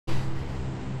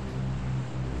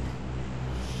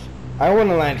I want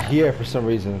to land here for some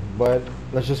reason, but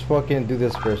let's just fucking do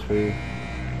this first for you.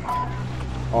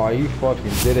 Oh, you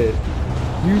fucking did it.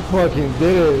 You fucking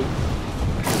did it.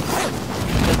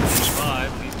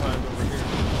 B5 over here.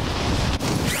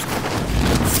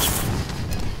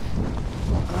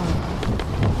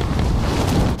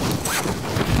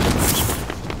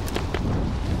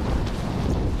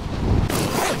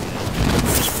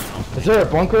 Is there a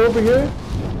bunker over here?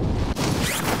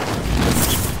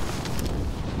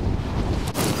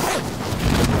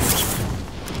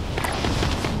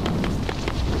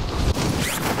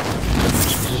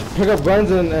 Just pick up guns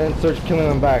and start killing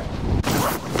them back.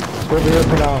 Let's go over here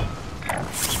for now.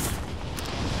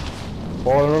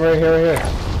 Oh, right here, right here.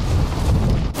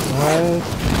 What?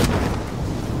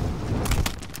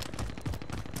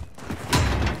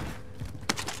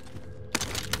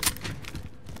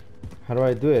 How do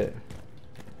I do it?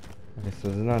 Okay, so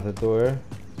this is not the door.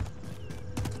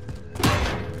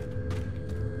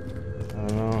 I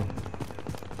don't know.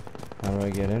 How do I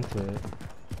get into it?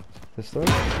 This door?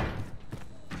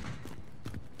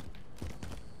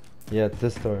 Yeah, it's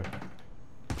this door.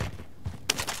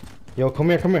 Yo, come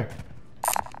here, come here.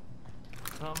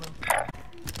 Coming.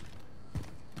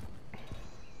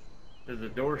 Is the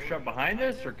door shut behind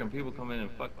us, or can people come in and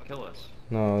kill us?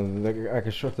 No, I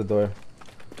can shut the door.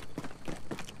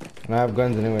 And I have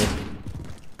guns anyway.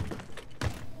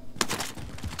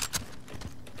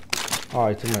 Oh,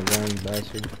 I took my gun, you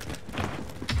bastard.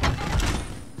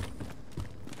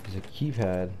 There's a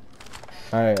keypad.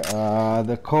 Alright,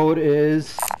 the code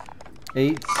is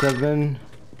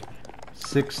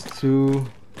 8762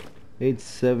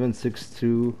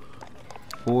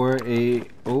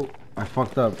 oh, I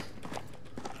fucked up.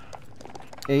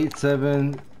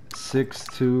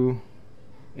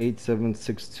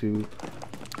 8762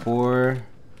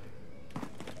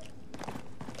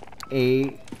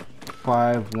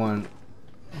 4851.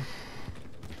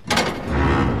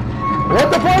 What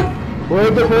the fuck?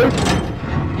 What the fuck?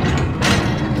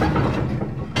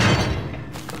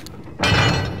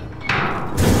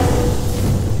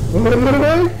 What the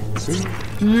fuck?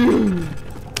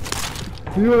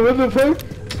 You what the fuck?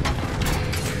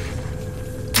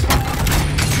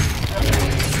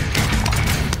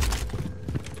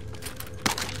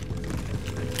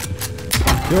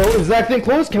 Yo, is that thing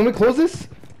closed? Can we close this?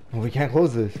 Oh, we can't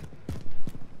close this.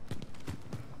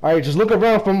 Alright, just look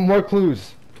around for more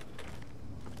clues.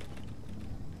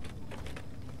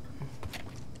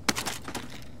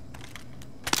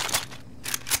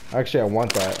 Actually, I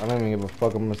want that. I don't even give a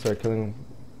fuck. I'm gonna start killing them.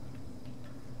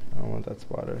 I don't want that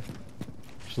spotter.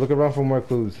 Just look around for more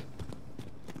clues.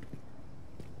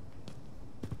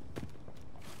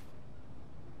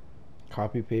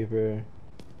 Copy paper.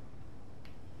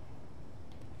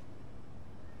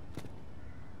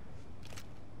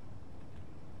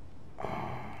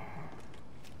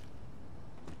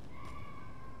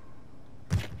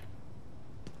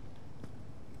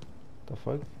 The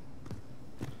fuck?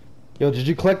 Yo, did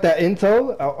you collect that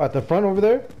intel out at the front over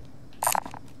there?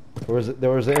 Or was it,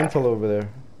 there was an intel over there.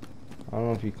 I don't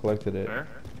know if you collected it. Where?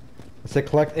 It said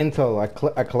collect intel.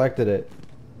 I collected it.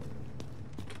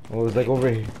 It was like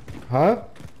over here. Huh?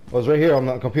 It was right here on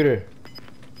the computer.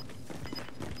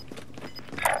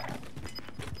 I've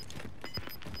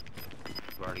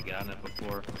already gotten it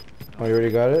before. Oh, you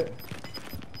already got it?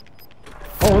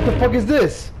 Oh, what the fuck is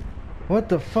this? What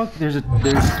the fuck? There's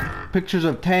pictures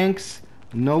of tanks,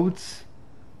 notes.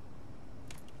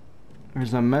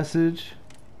 There's a message.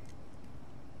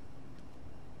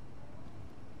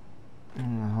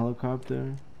 And a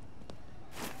helicopter.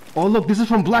 Oh look, this is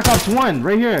from Black Ops 1,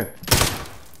 right here.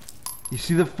 You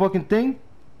see the fucking thing?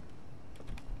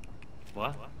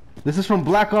 What? This is from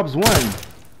Black Ops 1.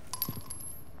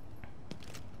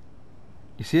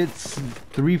 You see it's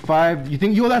 3-5. You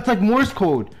think, yo, that's like Morse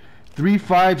code.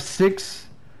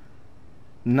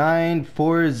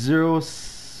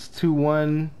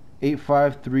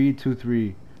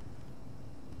 3569402185323.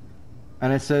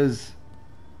 And it says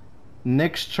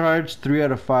next charge 3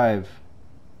 out of 5.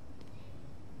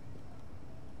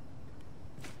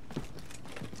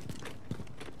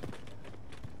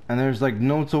 And there's like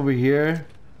notes over here.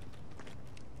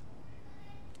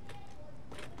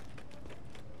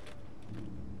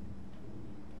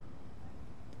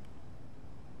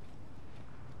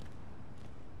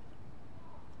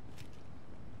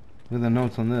 Look at the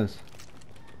notes on this.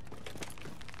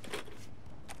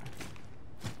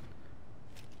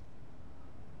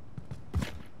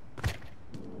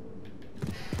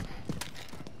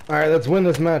 Alright, let's win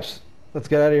this match. Let's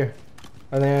get out of here.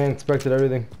 I think I inspected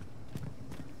everything.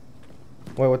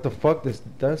 Wait, what the fuck? This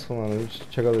desk? Hold on, let me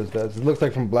just check out this desk. It looks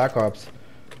like from Black Ops.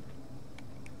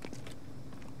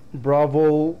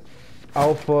 Bravo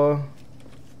Alpha.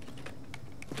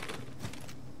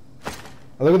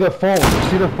 Look at the phone. You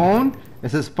see the phone? It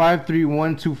says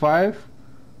 53125.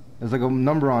 There's like a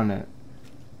number on it.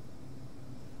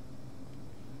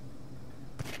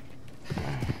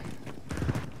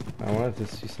 I wanted to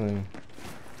see something.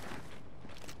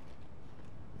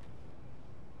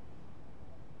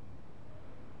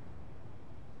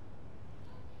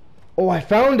 Oh, I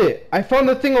found it! I found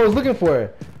the thing I was looking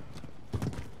for!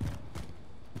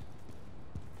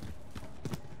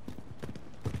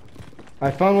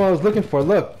 I found what I was looking for,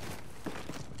 look!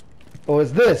 Oh,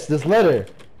 it's this letter.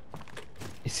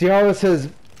 You see how it says,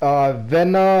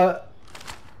 Vena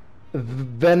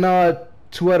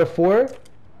 2 out of 4?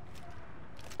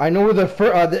 I know where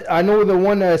the I know the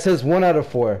one that says 1 out of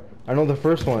 4. I know the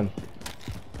first one.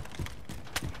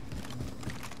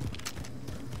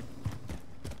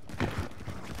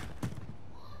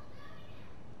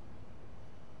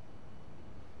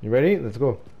 You ready? Let's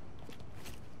go.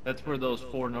 That's where those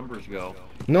 4 numbers go.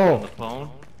 No. On the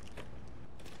phone.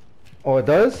 Oh, it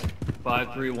does?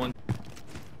 531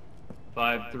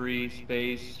 53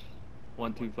 space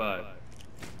 125.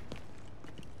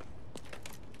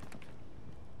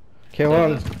 Okay, hold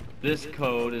on. This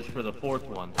code is for the 4th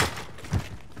one.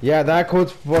 Yeah, that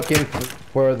code's fucking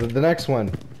for the next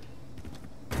one.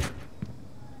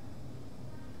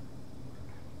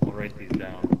 I'll write these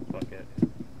down. Fuck it.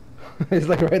 It's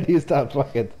like write these down,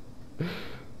 fuck it.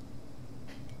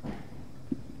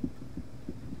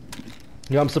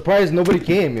 Yo, I'm surprised nobody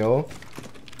came, yo.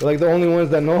 They're like the only ones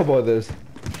that know about this.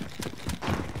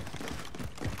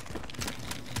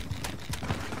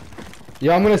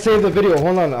 Yo, I'm gonna save the video.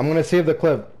 Hold on, I'm gonna save the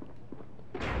clip.